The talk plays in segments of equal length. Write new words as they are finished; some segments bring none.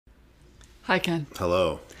Hi, Ken.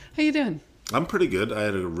 Hello. How you doing? I'm pretty good. I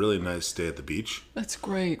had a really nice day at the beach. That's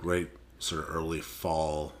great. Great sort of early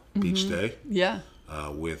fall beach day Yeah,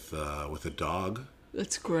 with a dog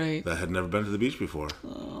that's great. that had never been to the beach before.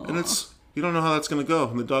 And you don't know how that's going to go.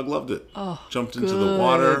 And the dog loved it. Jumped into the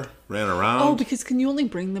water, ran around. Oh, because can you only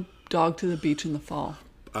bring the dog to the beach in the fall?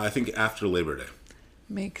 I think after Labor Day.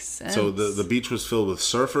 Makes sense. So the beach was filled with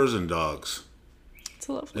surfers and dogs. It's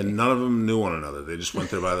lovely. And none of them knew one another. They just went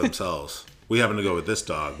there by themselves. We happened to go with this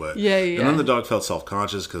dog, but Yeah. And then the dog felt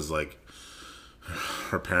self-conscious because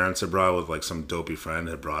her parents had brought with some dopey friend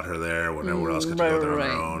had brought her there when everyone else got to go there on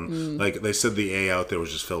their own. Like they said, the A out there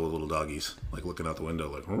was just filled with little doggies, looking out the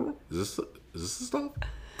window, huh? Is this the stuff?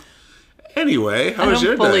 Anyway, how was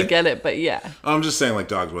your day? I don't fully get it, but yeah. I'm just saying,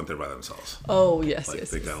 dogs went there by themselves. Oh yes, yes.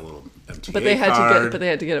 They got a little MTA But they had card. to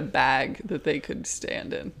get a bag that they could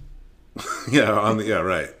stand in. Yeah,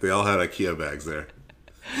 right. They all had IKEA bags there.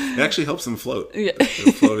 It actually helps them float. Yeah.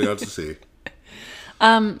 They're floating out to sea.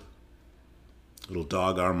 Little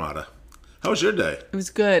dog armada. How was your day? It was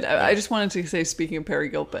good. I just wanted to say, speaking of Perry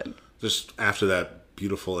Gilpin. Just after that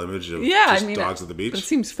beautiful image of dogs at the beach. It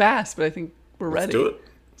seems fast, but I think we're ready. Let's do it.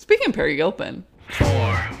 Speaking of Perry Gilpin.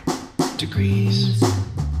 4 degrees. 3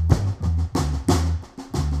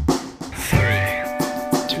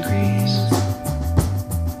 degrees.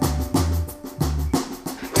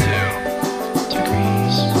 2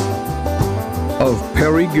 degrees. Of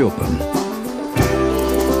Perry Gilpin.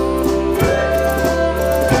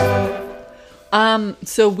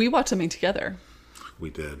 So we watched something together. We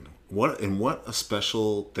did. What a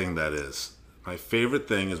special thing that is. My favorite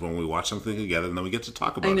thing is when we watch something together and then we get to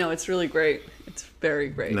talk about it. I know, it's really great. It's very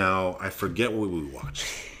great. Now, I forget what we watched.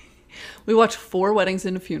 We watched 4 Weddings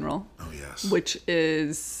and a Funeral. Oh, yes. Which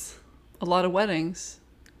is a lot of weddings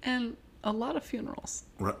and a lot of funerals.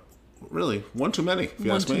 Really? One too many, if you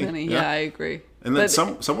One ask too me. many. Yeah, I agree. And then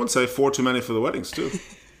some would say 4 too many for the weddings, too.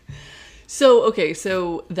 So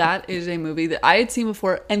that is a movie that I had seen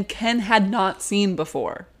before and Ken had not seen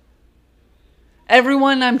before.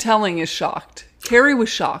 Everyone I'm telling is shocked. Carrie was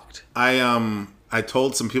shocked. I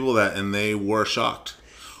told some people that, and they were shocked.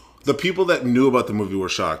 The people that knew about the movie were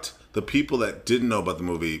shocked. The people that didn't know about the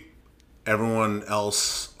movie, everyone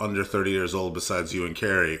else under 30 years old besides you and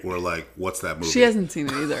Carrie were like, "What's that movie?" She hasn't seen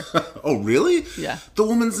it either. Oh, really? Yeah. The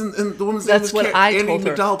woman's name That's is what I told Andie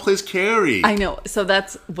her. MacDowell plays Carrie. I know. So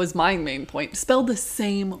was my main point. Spelled the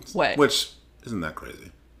same way. Which isn't that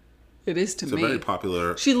crazy? It is to It's me. a very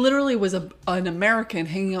popular. She literally was an American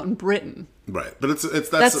hanging out in Britain. Right, but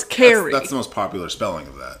That's Carrie. That's the most popular spelling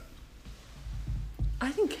of that. I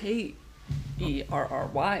think Kerry is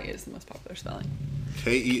the most popular spelling.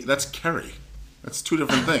 That's Carrie. That's 2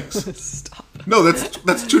 different things. Stop. No,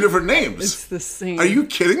 that's 2 different names. It's the same. Are you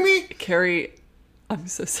kidding me? Carrie? I'm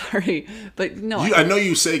so sorry, but no. I know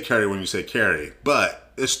you say Carrie when you say Carrie,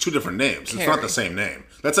 but it's 2 different names. It's not Carrie. the same name.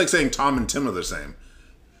 That's like saying Tom and Tim are the same.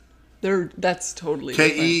 That's totally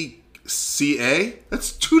different. Keca?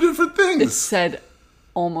 That's 2 different things. It's said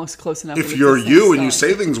almost close enough. If you're you and you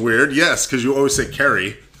say things weird, yes, because you always say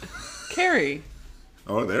Carrie. Carrie.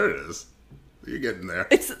 Oh, there it is. You're getting there.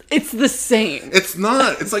 It's the same. It's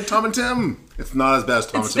not. It's like Tom and Tim. It's not as bad as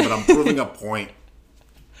Tom and Tim, but I'm proving a point.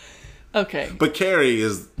 Okay. But Carrie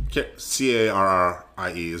is Carrie Is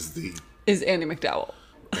Andie MacDowell.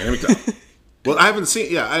 Andie MacDowell. Well, I haven't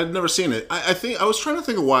seen. Yeah, I had never seen it. I think I was trying to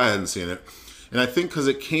think of why I hadn't seen it, and I think because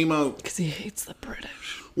it came out. Because he hates the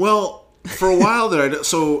British. Well, for a while there,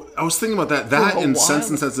 so I was thinking about that. That and while?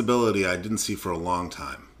 Sense and Sensibility, I didn't see for a long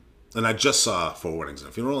time, and I just saw 4 Weddings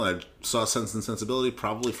and a Funeral. And I saw Sense and Sensibility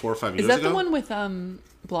probably 4 or 5 years Is that ago. the one with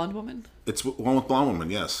blonde woman? It's one with blonde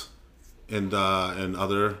woman, yes, and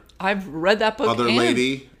other I've read that book.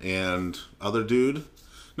 lady and other dude.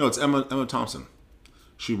 No, it's Emma Thompson.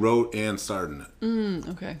 She wrote and starred in it.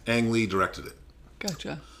 Okay. Ang Lee directed it.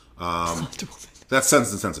 Gotcha. That's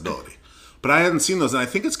Sense and Sensibility. But I hadn't seen those, and I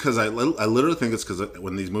think it's because I literally think it's because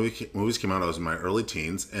when these movies came out, I was in my early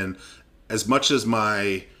teens, and as much as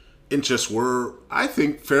my interests were, I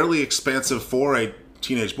think, fairly expansive for a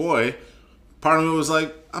teenage boy, part of me was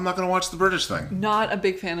like, I'm not going to watch the British thing. Not a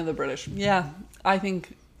big fan of the British. Yeah, I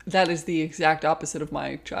think that is the exact opposite of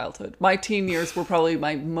my childhood. My teen years were probably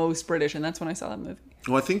my most British, and that's when I saw that movie.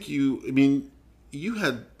 Well, I think you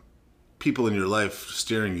had people in your life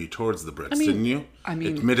steering you towards the Brits, didn't you?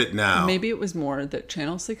 Admit it now. Maybe it was more that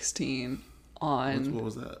Channel 16 on... What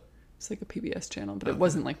was that? It's like a PBS channel, but it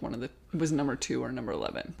wasn't like one of the... It was number 2 or number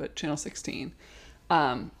 11, but Channel 16,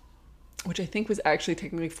 which I think was actually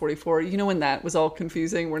technically 44. You know when that was all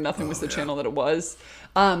confusing, where nothing was the channel that it was?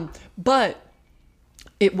 But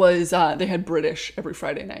It was they had British every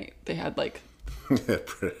Friday night. They had like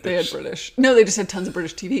British. they had British. No, they just had tons of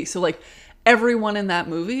British TV. So like everyone in that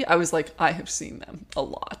movie, I was like, I have seen them a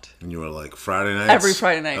lot. And you were like, Friday nights? Every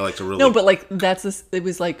Friday night. I like to really... No, but like that's this. It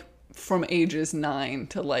was like from ages 9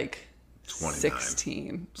 to like 29.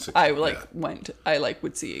 16. 16, I like yeah. went. I like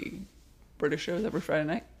would see British shows every Friday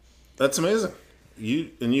night. That's amazing.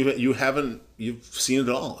 You haven't... You've seen it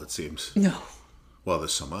all, it seems. No, Well,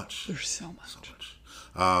 there's so much. there's so much.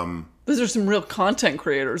 Those are some real content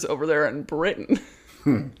creators over there in Britain.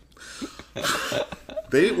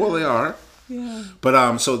 They are. Yeah.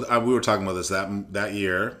 But we were talking about this that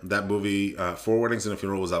year. That movie, Four Weddings and a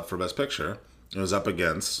Funeral, was up for Best Picture. It was up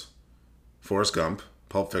against Forrest Gump,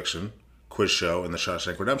 Pulp Fiction, Quiz Show, and The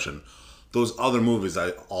Shawshank Redemption. Those other movies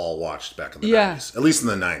I all watched back in the 90s. At least in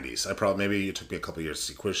the 90s. Maybe it took me a couple years to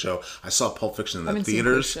see Quiz Show. I saw Pulp Fiction in the haven't seen Quiz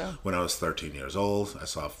theaters Show. when I was 13 years old. I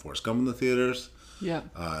saw Forrest Gump in the theaters. Yeah.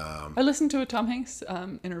 I listened to a Tom Hanks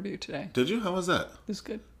interview today. Did you? How was that? It was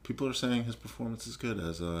good. People are saying his performance is good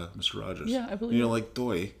as Mr. Rogers. Yeah, I believe And you're it. like,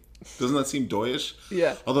 doy. Doesn't that seem doyish?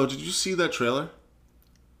 Yeah. Although, did you see that trailer?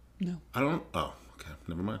 No. I don't... Oh, okay.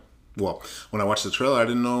 Never mind. Well, when I watched the trailer, I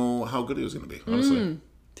didn't know how good he was going to be, honestly.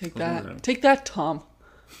 Take right. that. Take that, Tom.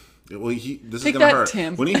 Well, this Take is going that, to hurt.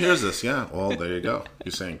 Tim. When he hears this, yeah, well, there you go.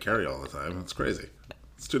 You're saying Carrie all the time. That's crazy.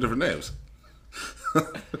 It's two different names.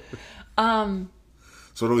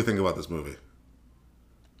 So what do we think about this movie?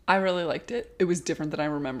 I really liked it. It was different than I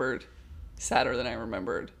remembered. Sadder than I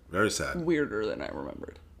remembered. Very sad. Weirder than I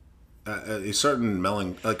remembered. A certain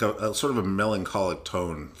a sort of a melancholic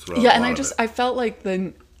tone throughout. Yeah, a and lot of it. I felt like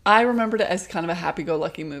I remembered it as kind of a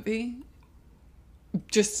happy-go-lucky movie.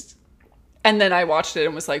 And then I watched it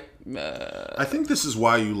and was like, I think this is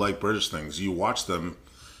why you like British things. You watch them,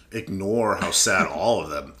 ignore how sad all of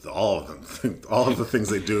the things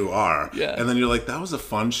they do are. Yeah. And then you're like, that was a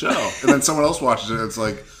fun show. And then someone else watches it and it's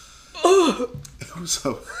like,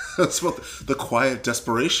 so that's about the quiet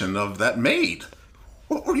desperation of that maid.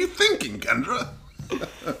 What were you thinking, Kendra?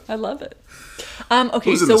 I love it. Okay,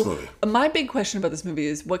 Who's in so this movie? my big question about this movie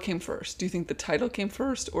is what came first? Do you think the title came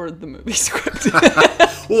first or the movie script?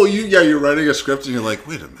 Well, you're writing a script and you're like,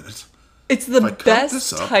 wait a minute. It's the cut best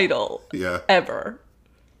this up- title Yeah. ever.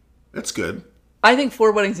 It's good. I think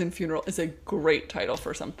Four Weddings and Funeral is a great title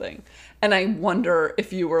for something. And I wonder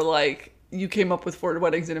if you were like, you came up with Four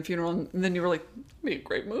Weddings and a Funeral and then you were like, it'd be a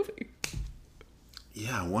great movie.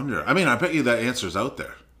 Yeah, I wonder. I mean, I bet you that answer's out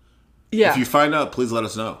there. Yeah. If you find out, please let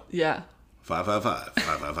us know. Yeah.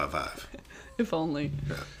 555-5555. If only.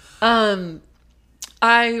 I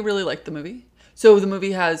really liked the movie. So the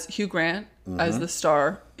movie has Hugh Grant as the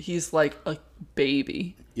star. He's like a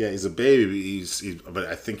baby. Yeah, he's a baby. But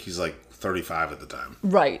I think he's like 35 at the time,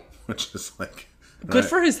 Right. which is like Good right.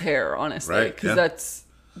 for his hair, honestly. Right, Because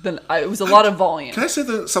yeah. it was a lot of volume. Can I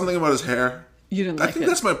say something about his hair? You didn't I like think it.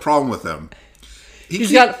 that's my problem with him.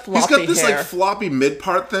 He's got floppy He's got this hair. like floppy mid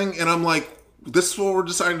part thing, and I'm like, this is what we're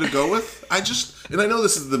deciding to go with. And I know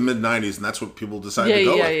this is the mid '90s, and that's what people decided to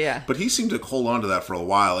go with. Yeah. But he seemed to hold on to that for a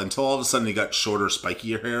while until all of a sudden he got shorter,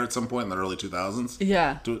 spikier hair at some point in the early 2000s.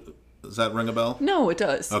 Yeah. Does that ring a bell? No, it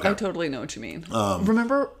does. Okay. I totally know what you mean.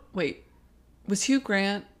 Was Hugh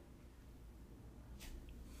Grant...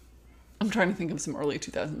 I'm trying to think of some early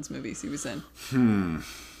 2000s movies he was in.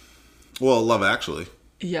 Well, Love Actually.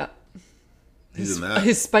 Yeah. He's in that.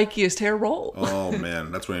 His spikiest hair role. Oh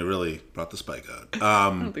man, that's when he really brought the spike out. I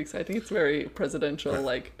don't think so. I think it's very presidential,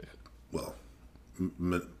 like Well,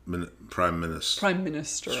 prime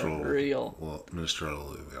ministerial. Well,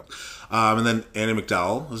 ministerial. Yeah. And then Annie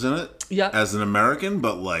McDowell was in it. Yeah. As an American,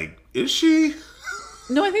 but like, is she?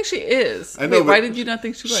 No, I think she is. I know, Wait, why but did you not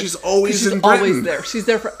think she was? she's always 'Cause she's in always Britain. there. She's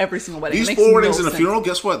there for every single wedding. These It makes four weddings no and a sense. funeral.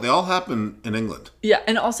 Guess what? They all happen in England. Yeah,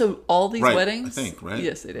 and also all these Right, weddings. I think, right?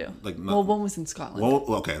 Yes, they do. Like, well, one was in Scotland. Well,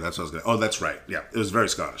 okay, that's what I was gonna. Oh, that's right. Yeah, it was very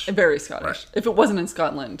Scottish. Very Scottish. Right. If it wasn't in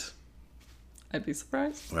Scotland, I'd be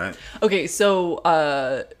surprised. Right. Okay, so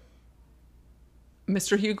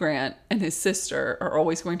Mr. Hugh Grant and his sister are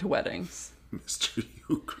always going to weddings. Mr.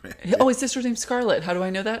 Hugh Grant. Oh, his sister's name's Scarlett. How do I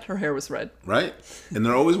know that? Her hair was red. Right. And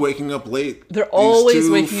they're always waking up late. They're These always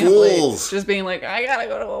two waking fools. up late, just being like, I gotta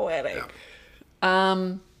go to a wedding.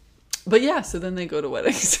 Yeah. But yeah, so then they go to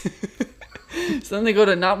weddings. So then they go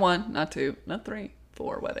to not one, not two, not three,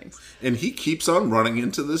 4 weddings. And he keeps on running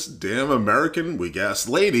into this damn American, we guess,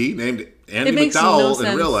 lady named Andy It makes no McDowell sense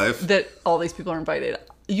in real life. that all these people are invited.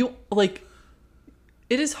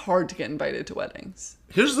 It is hard to get invited to weddings.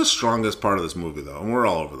 Here's the strongest part of this movie, though, and we're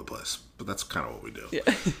all over the place, but that's kind of what we do.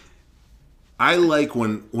 Yeah. I like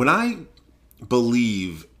when I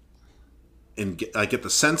believe I get the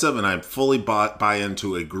sense of, and I fully buy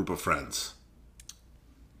into a group of friends.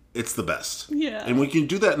 It's the best. Yeah. And we can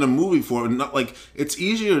do that in a movie form. Not like it's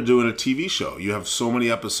easier to do in a TV show. You have so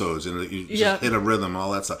many episodes and you just hit a rhythm,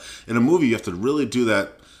 all that stuff. In a movie, you have to really do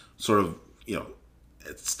that sort of,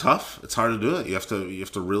 it's tough. It's hard to do it. You have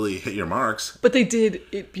to really hit your marks. But they did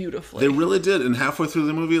it beautifully. They really did. And halfway through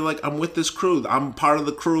the movie, like, I'm with this crew. I'm part of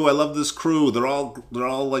the crew. I love this crew. They're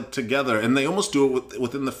all like together. And they almost do it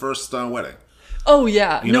within the first wedding. Oh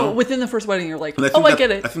yeah, You know? within the first wedding, you're like, I get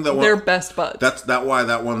it. I think that one, they're best buds. That's why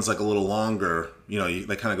that one's like a little longer.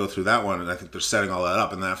 They kind of go through that one, and I think they're setting all that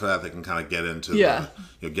up, and then after that, they can kind of get into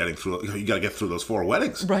getting through. You got to get through those 4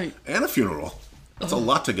 weddings, right, and a funeral. That's a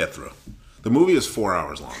lot to get through. The movie is 4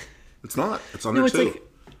 hours long. It's not. It's under 2.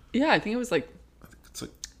 Like, I think it was like. I think it's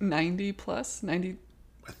like 90 plus 90.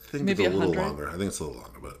 I think maybe it's a little 100. longer. I think it's a little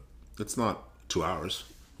longer, but it's not 2 hours.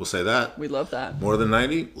 We'll say that. We love that. More than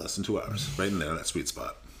 90, less than 2 hours. Right in there, that sweet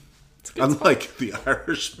spot. Unlike The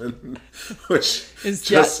Irishman, which is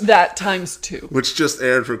just that times 2, which just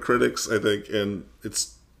aired for critics, I think, and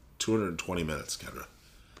it's 220 minutes, Kendra.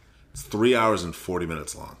 It's 3 hours and 40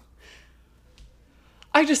 minutes long.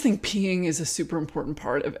 I just think peeing is a super important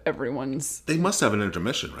part of everyone's. They must have an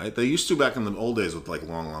intermission, right? They used to back in the old days with like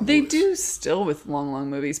long They movies. do still with long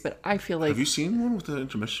movies, but I feel like Have you seen one with an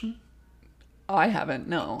intermission? I haven't.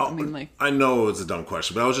 No, Oh, I mean like. I know it's a dumb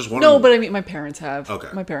question, but I was just wondering. No, but I mean my parents have. Okay.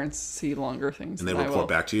 My parents see longer things, and they than I report will.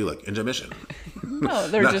 back to you like intermission. No,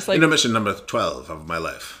 they're just like intermission number 12 of my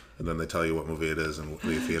life, and then they tell you what movie it is and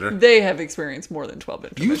the theater. they have experienced more than 12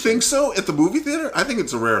 intermissions. You think so at the movie theater? I think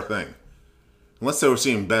it's a rare thing, unless they were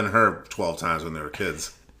seeing Ben-Hur 12 times when they were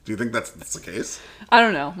kids. Do you think that's the case? I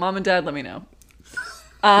don't know. Mom and Dad, let me know.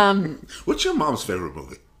 What's your mom's favorite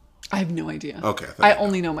movie? I have no idea. Okay, I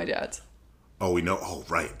only know my dad's. Oh, we know. Oh,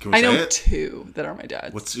 right. Can we I say know it? 2 that are my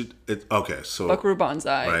dad's. What's it? Okay, so. Buckaroo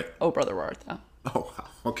Banzai. Right. Oh, Brother, Where Art Thou? Oh, wow.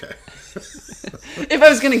 Okay. If I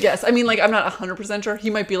was going to guess. I mean, like, I'm not 100% sure.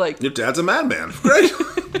 He might be like, Your dad's a madman. Great.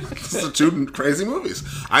 These are 2 crazy movies.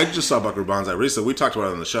 I just saw Buckaroo Banzai recently. We talked about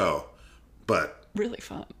it on the show, but really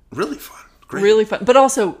fun. really fun. Great. Really fun. But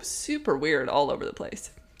also super weird all over the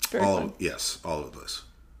place. Very fun. Yes, all over the place.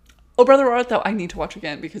 Oh, Brother, Where Art Thou? I need to watch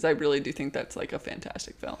again because I really do think that's like a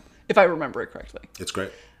fantastic film. If I remember it correctly. It's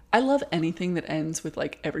great. I love anything that ends with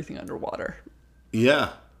like everything underwater.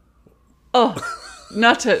 Yeah. Oh,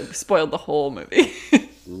 not to spoil the whole movie.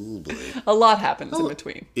 Ooh, boy. A lot happens in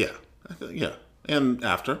between Yeah. Yeah. And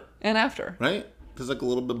after, and after. right? There's like a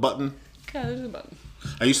little bit button. Yeah, there's a button.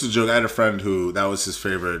 I used to joke. I had a friend who that was his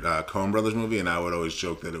favorite Coen Brothers movie, and I would always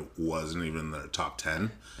joke that it wasn't even in their top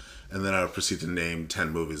 10. And then I would proceed to name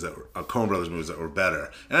 10 movies that were Coen Brothers movies that were better.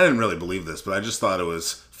 And I didn't really believe this, but I just thought it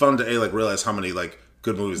was fun to realize how many like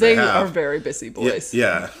good movies they have. They are very busy boys.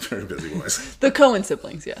 Yeah, very busy boys. The Coen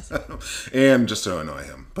siblings, yes. And just to annoy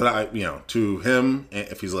him. But to him,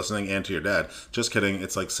 if he's listening, and to your dad, just kidding.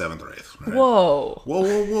 It's like 7th or 8th. Right? Whoa.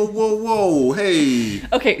 Whoa! Hey.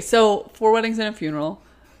 Okay, so 4 weddings and a funeral.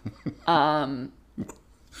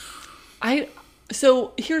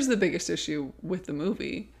 So here's the biggest issue with the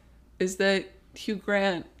movie, is that Hugh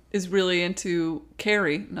Grant is really into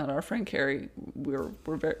Carrie, not our friend Carrie.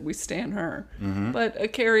 We stan her, but a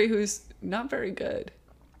Carrie who's not very good.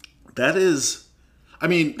 That is, I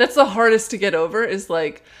mean, That's the hardest to get over. Is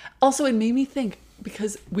like, also it made me think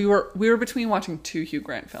because we were between watching 2 Hugh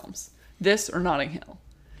Grant films, this or Notting Hill,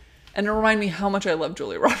 and it reminded me how much I love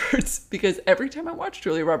Julia Roberts because every time I watch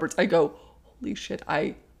Julia Roberts, I go, holy shit,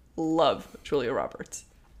 I love Julia Roberts.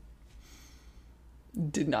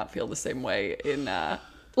 Did not feel the same way in I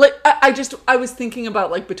was thinking about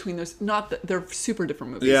like between those, not that they're super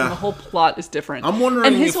different movies, Yeah. and the whole plot is different. I'm wondering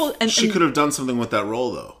and his if whole, she could have done something with that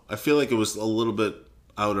role, though. I feel like it was a little bit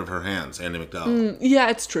out of her hands, Andie MacDowell. Yeah,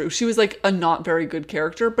 it's true. She was like a not very good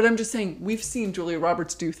character, but I'm just saying we've seen Julia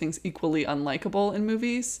Roberts do things equally unlikable in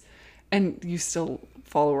movies, and you still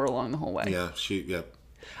follow her along the whole way. Yeah,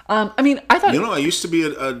 I mean, I thought I used to be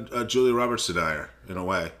a Julia Roberts denier in a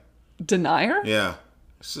way. Denier. Yeah.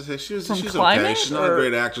 She's okay. Climate, She's not a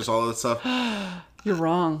great actress, all that stuff. You're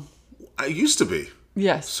wrong. I used to be.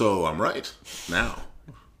 Yes. So I'm right now.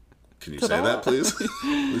 Can you say that, please?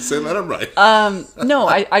 Please say that I'm right. No,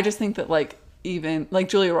 I just think that like even like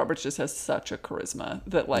Julia Roberts just has such a charisma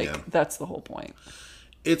that like Yeah. that's the whole point.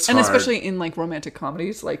 It's And hard. especially in like romantic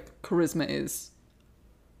comedies, like charisma is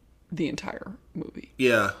the entire movie.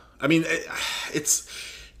 Yeah. I mean, it's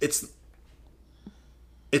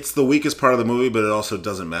the weakest part of the movie, but it also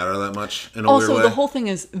doesn't matter that much in a weird Also, way. the whole thing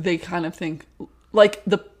is they kind of think like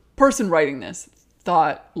the person writing this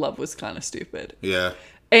thought love was kind of stupid. Yeah.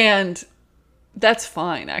 And that's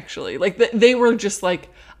fine, actually. Like, they were just like,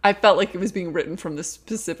 I felt like it was being written from this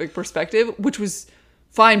specific perspective, which was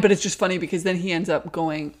fine, but it's just funny because then he ends up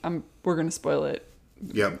going, we're going to spoil it.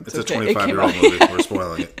 Yeah, it's a okay. It came 25-year-old out. movie. We're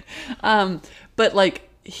spoiling it. But like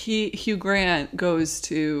Hugh Grant goes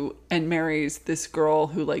to and marries this girl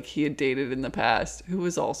who like he had dated in the past, who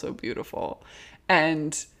was also beautiful,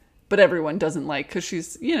 but everyone doesn't like because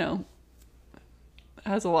she's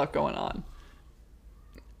has a lot going on,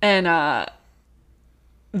 and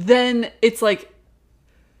then it's like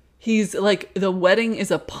he's like the wedding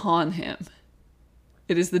is upon him.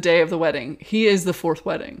 It is the day of the wedding. He is the fourth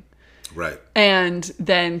wedding. Right. And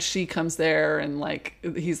then she comes there and like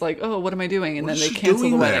he's like, oh, what am I doing? And What then is they she cancel the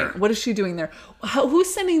doing wedding. there? What is she doing there?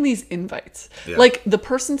 Who's sending these invites? Yeah. Like the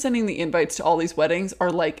person sending the invites to all these weddings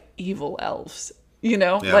are like evil elves,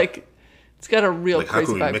 Yeah. Like it's got a real Like, how crazy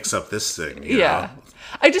can we vibe. mix up this thing? Yeah.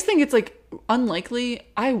 I just think it's like unlikely.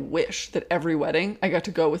 I wish that every wedding I got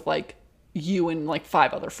to go with like you and like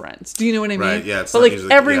 5 other friends. Do you know what I mean? Right, yeah, it's But not like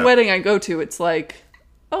usually- every yeah. wedding I go to, it's like,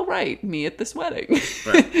 oh right, me at this wedding.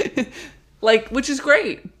 Right. Like, which is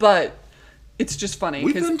great, but it's just funny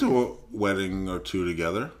We've because been to a wedding or two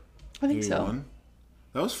together. I think Maybe so. one.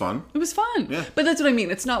 That was fun. It was fun. Yeah. But that's what I mean.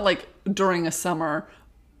 It's not like during a summer,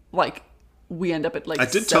 like we end up at like. I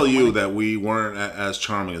did tell you that we weren't as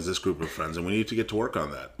charming as this group of friends, and we need to get to work on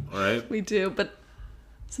that. All right. We do, but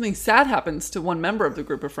something sad happens to one member of the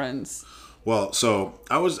group of friends. Well, so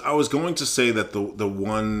I was going to say that the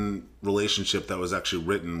one relationship that was actually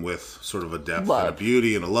written with sort of a depth and a Love.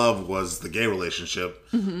 beauty and a love was the gay relationship,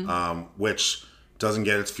 which doesn't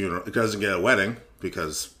get its funeral. It doesn't get a wedding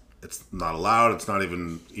because it's not allowed. It's not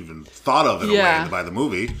even thought of in a Yeah. way by the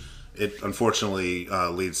movie. It unfortunately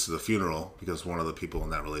leads to the funeral because one of the people in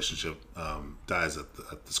that relationship dies at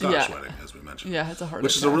the Scottish Yeah. wedding, as we mentioned. Yeah, it's a heart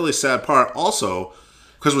which is a attack. really sad part. Also,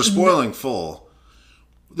 because we're spoiling full.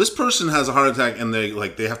 This person has a heart attack, and they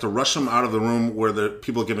have to rush him out of the room where the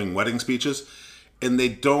people are giving wedding speeches, and they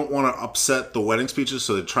don't want to upset the wedding speeches,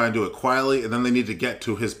 so they try and do it quietly, and then they need to get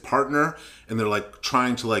to his partner, and they're like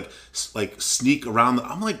trying to like sneak around.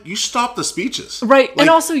 I'm like, you stop the speeches, Right. Like, And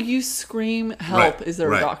also you scream, help, Right, is there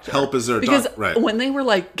right. a doctor? Help, is there a Because doc- right. when they were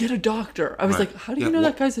like, get a doctor, I was right. like, how do you Yeah, know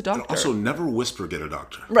well, that guy's a and doctor? Also, never whisper, get a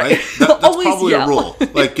doctor. Right. That's Always probably yell. a rule.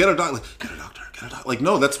 Like, get a doctor. Like, get a doctor. Get a doctor. Like,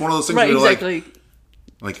 no, that's one of those things right, where you're exactly.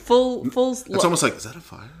 like Full it's almost like, is that a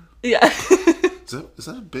fire? yeah. Is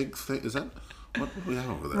that a big thing? Is that what do we have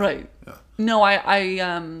over there? Right. Yeah. No, I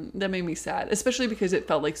that made me sad, especially because it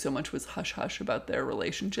felt like so much was hush hush about their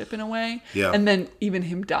relationship in a way. Yeah. And then even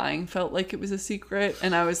him dying felt like it was a secret,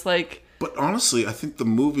 and I was like, But honestly, I think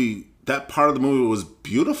that part of the movie was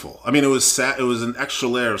beautiful. I mean, it was sad. It was an extra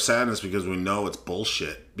layer of sadness because we know it's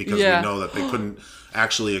bullshit. Because Yeah. we know that they couldn't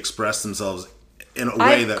actually express themselves in a I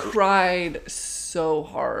way that. cried so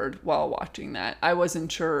hard while watching that. I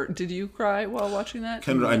wasn't sure. Did you cry while watching that?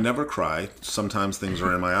 Kendra, I never cry. Sometimes things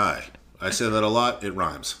are in my eye. I say that a lot. It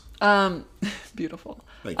rhymes. Beautiful.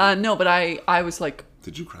 Thank you. No, but I was like,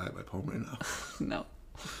 Did you cry at my poem right now? no.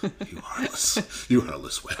 You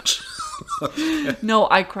heartless witch. No,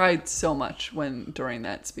 I cried so much during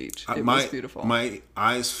that speech. It was beautiful. My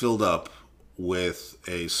eyes filled up with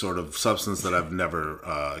a sort of substance that I've never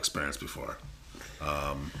experienced before.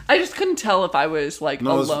 I just couldn't tell if I was like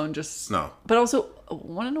No, it was- alone. Just no. But also,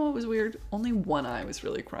 want to know what was weird? Only one eye was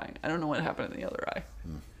really crying. I don't know what happened in the other eye.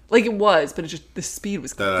 Like it was, but it just the speed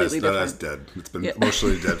was That completely eye's different. dead. It's been Yeah.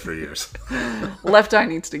 emotionally dead for years. Left eye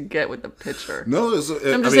needs to get with the picture. No,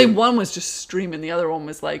 I'm just saying one was just streaming, the other one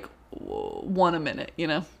was like one a minute. You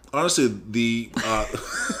know? honestly, the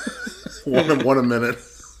one a minute.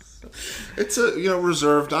 It's a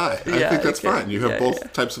reserved eye. I Yeah, think that's okay. fine. You have Yeah, both yeah.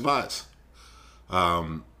 types of eyes.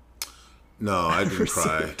 No, I didn't cry.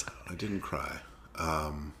 Reserved. I didn't cry.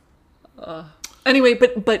 Anyway,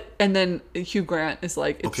 but and then Hugh Grant is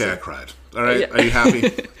like, it's Okay, I cried. All right, Yeah. are you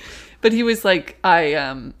happy? But he was like,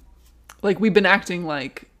 like we've been acting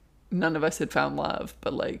like none of us had found love,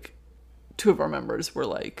 but like 2 of our members were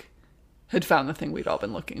like, had found the thing we'd all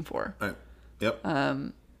been looking for. All right. Yep.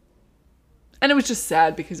 And it was just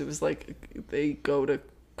sad because it was like, they go to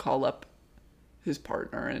call up his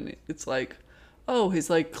partner and it's like, oh, his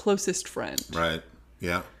like closest friend. Right.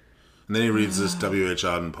 Yeah. And then he reads this W.H.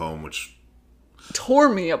 Auden poem, which Tore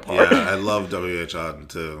me apart. I love W.H. Auden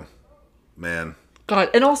too. Man. God.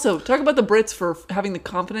 And also, talk about the Brits for having the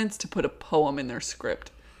confidence to put a poem in their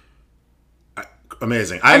script.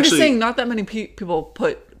 Amazing. I'm just saying not that many people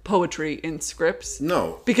put poetry in scripts.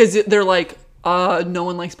 No. Because they're like, no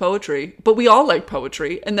one likes poetry, but we all like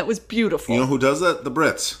poetry, and that was beautiful. You know who does that? The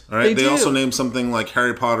Brits. All right. They Also do. name something like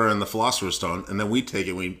Harry Potter and the Philosopher's Stone, and then we take it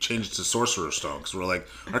and we change it to Sorcerer's Stone because we're like,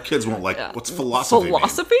 our kids won't like what's philosophy. mean?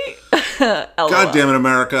 Philosophy? God damn it,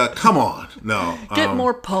 America! Come on. No. Get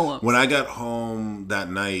more poems. When I got home that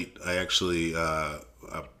night, I actually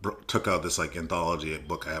took out this like anthology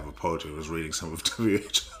book I have of poetry. I was reading some of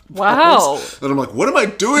W.H. Wow. And I'm like, what am I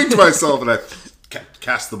doing to myself? And I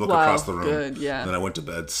cast the book Wow, across the room. good, yeah. And then I went to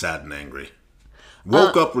bed sad and angry.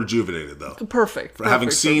 Woke up rejuvenated though. Perfect. For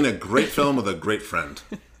having seen a great film with a great friend.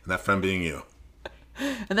 And that friend being you.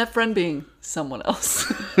 And that friend being someone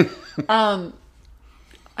else.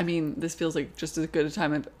 I mean, this feels like just as good a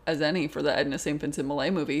time as any for the Edna St. Vincent Millay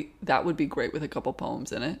movie. That would be great with a couple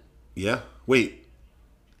poems in it. Yeah? Wait.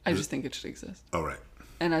 I just think it should exist. Oh, right.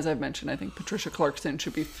 And as I've mentioned, I think Patricia Clarkson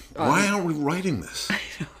should be... Why aren't we writing this?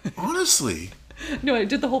 Honestly. No, I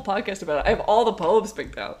did the whole podcast about it. I have all the poems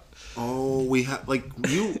picked out. Oh, we have... Like,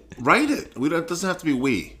 you write it. It doesn't have to be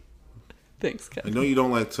we. Thanks, I Kevin. know you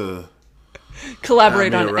don't like to...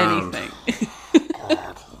 Collaborate have on me around. anything.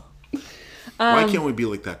 Why can't we be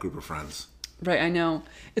like that group of friends? Right, I know.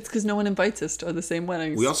 It's because no one invites us to the same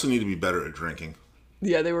weddings. We also need to be better at drinking.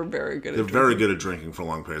 Yeah, they were very good They're at very good at drinking for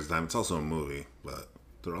long periods of time. It's also a movie, but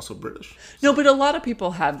they're also British. No, but a lot of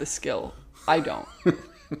people have the skill. I don't.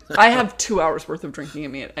 I have 2 hours worth of drinking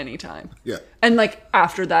in me at any time. Yeah. And like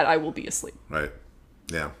after that, I will be asleep. Right.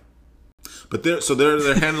 Yeah. But they're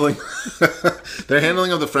handling their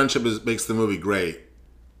handling of the friendship makes the movie great,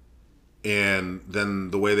 and then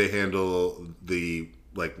the way they handle the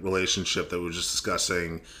like relationship that we were just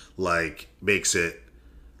discussing like makes it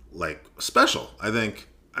like special. I think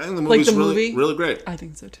the movie's the really movie? really great. I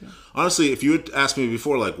think so too. Honestly, if you had asked me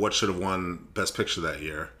before like what should have won Best Picture that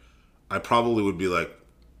year, I probably would be like,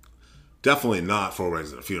 definitely not Four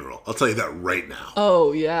Weddings and a Funeral. I'll tell you that right now.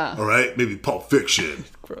 Oh yeah. All right, maybe Pulp Fiction,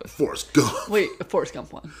 Gross. Forrest Gump. Wait, Forrest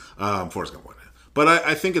Gump won. Forrest Gump won. Yeah. But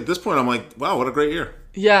I think at this point I'm like, wow, what a great year.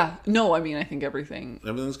 Yeah. No, I mean I think everything.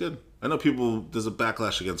 Everything's good. I know there's a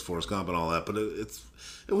backlash against Forrest Gump and all that, but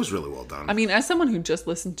it was really well done. I mean, as someone who just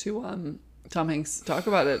listened to Tom Hanks talk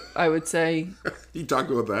about it, I would say He talked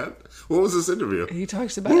about that. What was this interview? he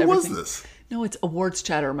talks about What everything. was this? No, it's awards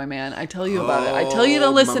chatter, my man. I tell you about it. I tell you to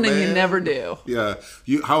Oh, listen my and you man. never do. Yeah.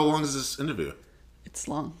 How long is this interview? It's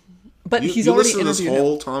long. But You he's already listened to this interviewed him.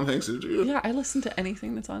 whole Tom Hanks interview? Yeah, I listen to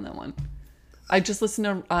anything that's on that one. I just listened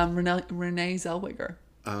to Renee Zellweger.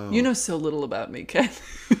 Oh. You know so little about me, Ken.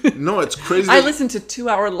 No, it's crazy. I listen to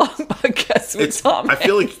 2-hour-long podcasts with Tom. I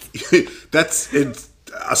feel like it's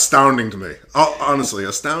astounding to me. Oh, honestly,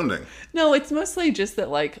 astounding. No, it's mostly just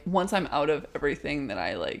that like once I'm out of everything that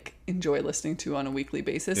I like enjoy listening to on a weekly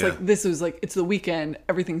basis, Yeah. like this was like it's the weekend,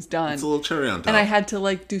 everything's done. It's a little cherry on top. And I had to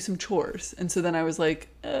like do some chores. And so then I was like,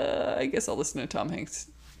 I guess I'll listen to Tom Hanks.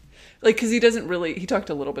 Like, because he talked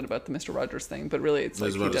a little bit about the Mr. Rogers thing, but really it's like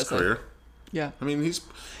It's he about his does career. it. Yeah. I mean,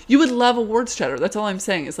 You would love awards chatter. That's all I'm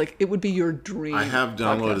saying. It's like, it would be your dream. I have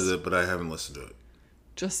downloaded podcast. it, but I haven't listened to it.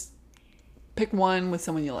 Just pick one with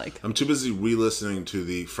someone you like. I'm too busy re-listening to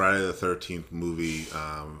the Friday the 13th movie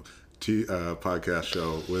podcast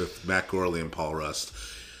show with Matt Gorley and Paul Rust.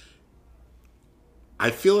 I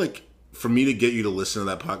feel like for me to get you to listen to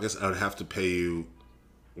that podcast, I would have to pay you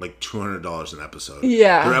like $200 an episode.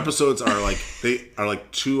 Yeah. Their episodes are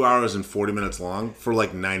like 2 hours and 40 minutes long for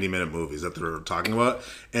like 90-minute movies that they're talking about,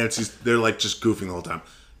 and they're like just goofing the whole time.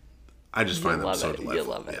 I just find them love so it. You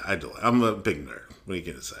delightful. love it. Yeah, I'm a big nerd. What are you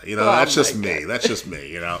gonna say? You know, Oh that's just my me. God. That's just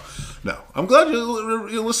me. You know. No, I'm glad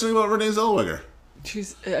you're listening about Renee Zellweger. It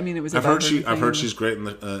was. I've about heard her she's great in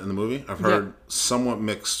the movie. I've Yeah. heard somewhat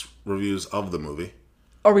mixed reviews of the movie.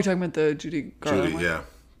 Are we talking about the Judy Garland one? Yeah.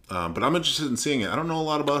 But I'm interested in seeing it. I don't know a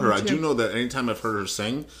lot about her. I do too. know that anytime I've heard her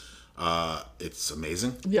sing, it's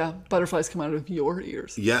amazing. Yeah, butterflies come out of your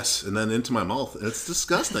ears. Yes, and then into my mouth. It's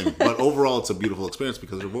disgusting. But overall, it's a beautiful experience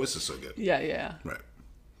because her voice is so good. Yeah. Right.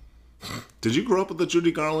 Did you grow up with the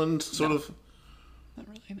Judy Garland sort of? Not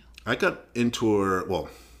really, no. I got into her. Well,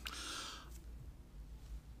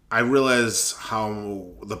 I realized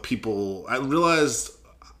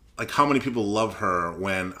like how many people love her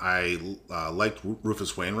when I liked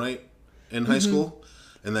Rufus Wainwright in high school,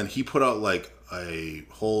 and then he put out like a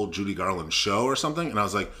whole Judy Garland show or something, and I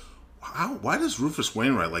was like, why does Rufus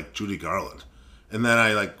Wainwright like Judy Garland? And then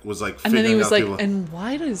I was like, And then he was like, people, and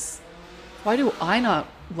why do I not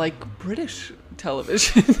like British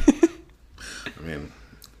television? I mean,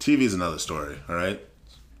 TV's another story, all right,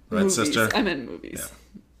 right, Movies. sister. I meant movies. Yeah.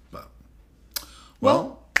 But,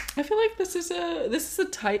 Well, I feel like this is a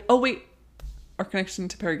tight. Oh wait, our connection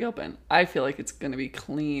to Perry Gilpin. I feel like it's gonna be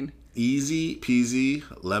clean. Easy peasy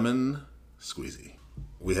lemon squeezy.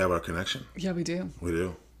 We have our connection. Yeah, we do. We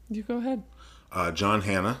do. You go ahead. John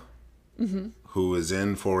Hannah, who is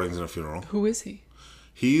in Four Weddings and a Funeral. Who is he?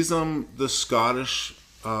 He's the Scottish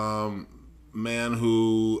man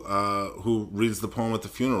who reads the poem at the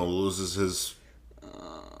funeral, loses his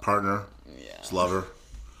partner, his lover.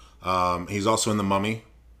 He's also in The Mummy,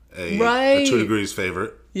 a Right. 2 Degrees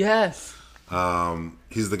favorite. Yes.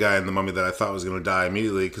 He's the guy in The Mummy that I thought was going to die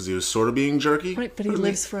immediately because he was sort of being jerky. Right, but he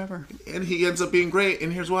lives forever. And he ends up being great.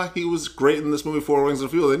 And here's why. He was great in this movie, Four Wings and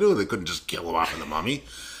a Funeral. They knew they couldn't just kill him off in The Mummy.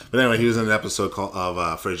 But anyway, he was in an episode of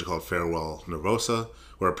Frasier called Farewell Nervosa,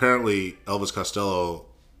 where apparently Elvis Costello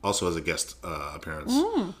also has a guest appearance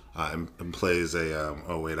and plays a...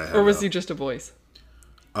 Or was he just a voice?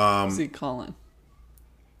 Was he Colin?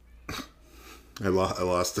 I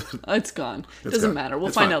lost it. It's gone. Doesn't gone. matter. We'll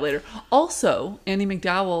It's find fine. out later. Also, Andy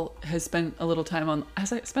McDowell has spent a lot of time on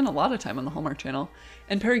the Hallmark Channel,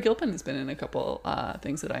 and Perry Gilpin has been in a couple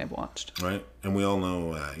things that I have watched. Right? And we all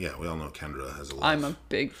know, Kendra has a love I'm a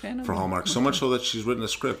big fan of for Hallmark. So much so that she's written a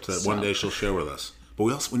script that one day she'll share with us.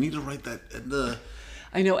 But we need to write that in the...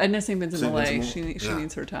 I know Edna St. Vincent St. Millay. Vincent She yeah.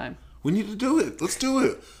 needs her time. We need to do it. Let's do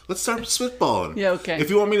it. Let's start spitballing. Yeah, okay. If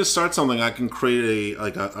you want me to start something, I can create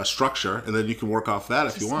a structure, and then you can work off that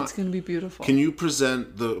if you want. It's going to be beautiful. Can you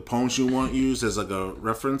present the poems you want used as like a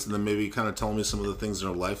reference, and then maybe kind of tell me some of the things in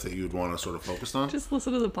your life that you'd want to sort of focus on? Just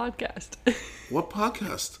listen to the podcast. What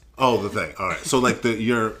podcast? Oh, the thing. All right. So like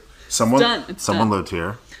someone It's done. lived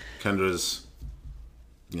here. Kendra's,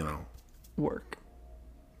 Work.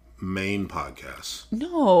 main podcast.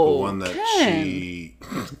 No. The one that Ken. she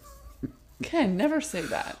Ken, never say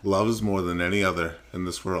that. loves more than any other in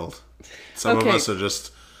this world. Some of Okay. us are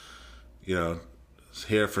just,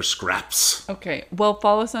 here for scraps. Okay. Well,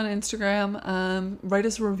 follow us on Instagram. Write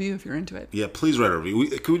us a review if you're into it. Yeah, please write a review.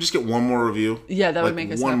 Can we just get one more review? Yeah, that would Like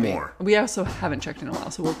make us one happy. more. We also haven't checked in a while,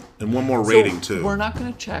 so we'll And one more rating, so too. We're not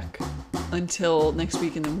going to check until next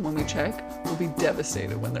week, and then when we check, we'll be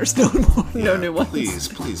devastated when there's no new ones.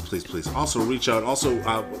 Please. Also, reach out. Also,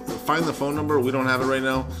 find the phone number. We don't have it right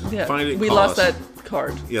now. Yeah, Find it. we Call lost us. that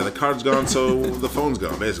card. Yeah, the card's gone, so the phone's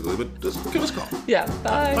gone, basically. But just give us a call. Yeah,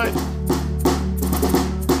 bye. Bye.